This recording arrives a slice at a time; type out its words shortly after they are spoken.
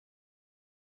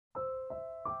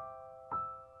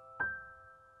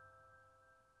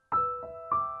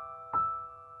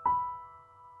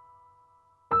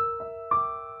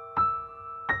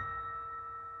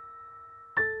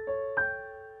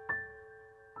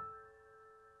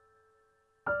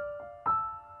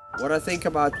What I think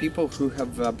about people who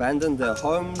have abandoned their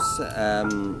homes,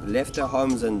 left their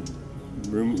homes and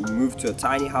moved to a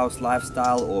tiny house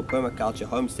lifestyle or permaculture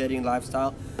homesteading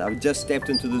lifestyle. I've just stepped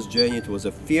into this journey. It was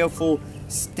a fearful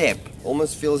step.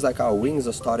 Almost feels like our wings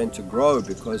are starting to grow,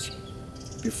 because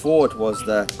before it was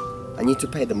I need to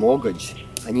pay the mortgage.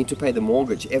 I need to pay the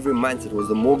mortgage. Every month it was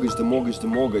the mortgage, the mortgage, the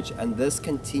mortgage. And this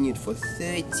continued for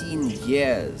 13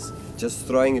 years, just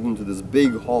throwing it into this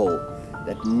big hole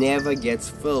that never gets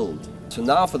filled. So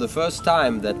now for the first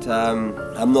time that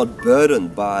I'm not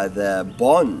burdened by the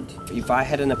bond. If I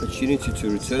had an opportunity to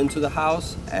return to the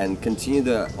house and continue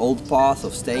the old path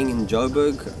of staying in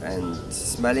Joburg and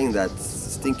smelling that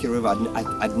stinky river,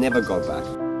 I'd never go back.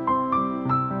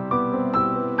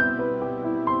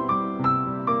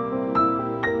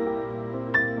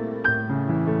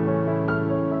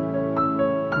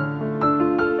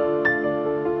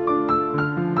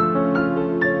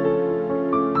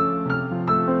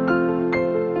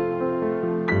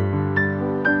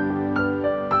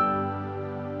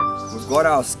 We've got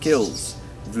our skills,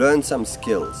 we've learned some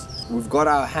skills, we've got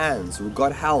our hands, we've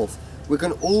got health. We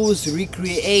can always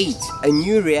recreate a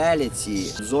new reality.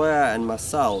 Zoya and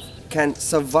myself can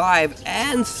survive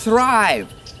and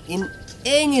thrive in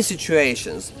any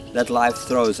situations that life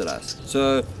throws at us.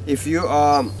 So if you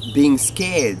are being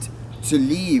scared to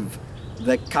leave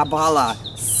the Kabbalah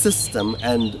system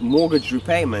and mortgage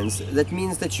repayments, that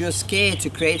means that you're scared to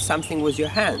create something with your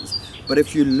hands. But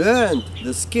if you learned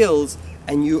the skills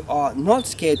and you are not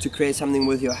scared to create something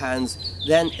with your hands,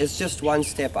 then it's just one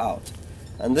step out.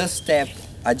 And this step,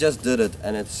 I just did it,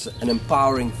 and it's an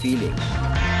empowering feeling.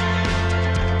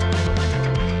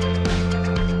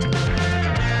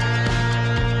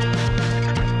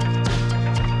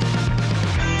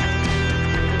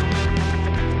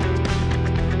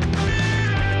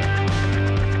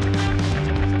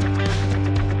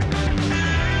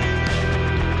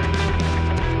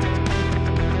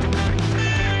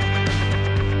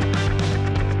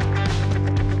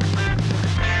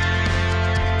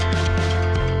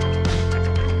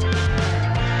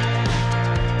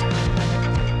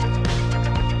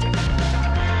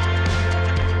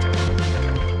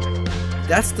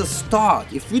 That's the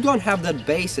start. If we don't have that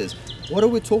basis, what are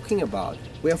we talking about?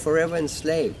 We are forever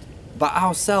enslaved by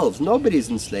ourselves. Nobody's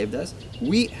enslaved us.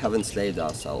 We have enslaved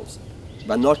ourselves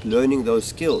by not learning those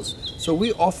skills. So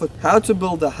we offer how to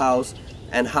build a house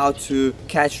and how to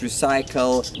catch,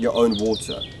 recycle your own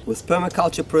water. With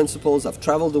permaculture principles, I've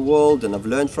traveled the world and I've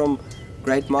learned from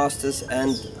great masters,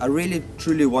 and I really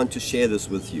truly want to share this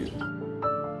with you.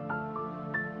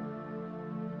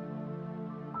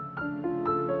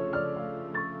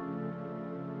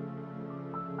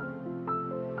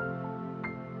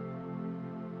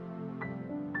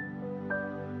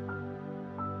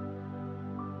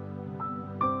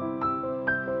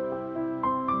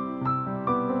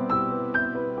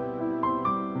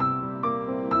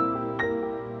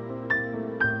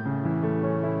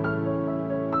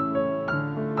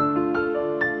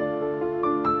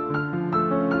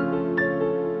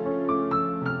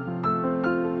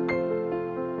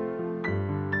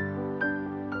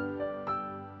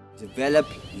 Develop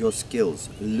your skills,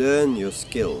 learn your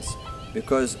skills,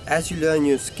 because as you learn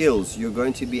your skills, you're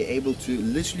going to be able to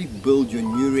literally build your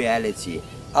new reality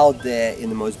out there in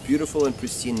the most beautiful and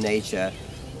pristine nature,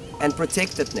 and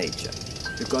protect that nature,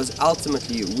 because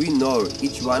ultimately we know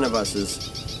each one of us is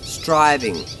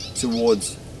striving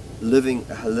towards living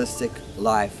a holistic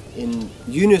life in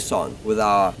unison with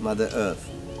our Mother Earth.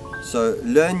 So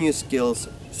learn new skills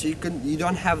so you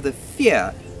don't have the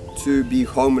fear to be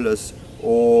homeless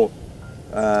or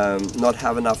not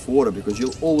have enough water, because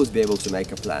you'll always be able to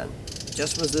make a plan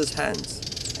just with these hands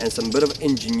and some bit of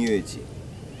ingenuity.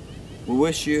 We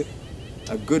wish you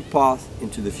a good path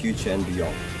into the future and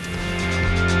beyond.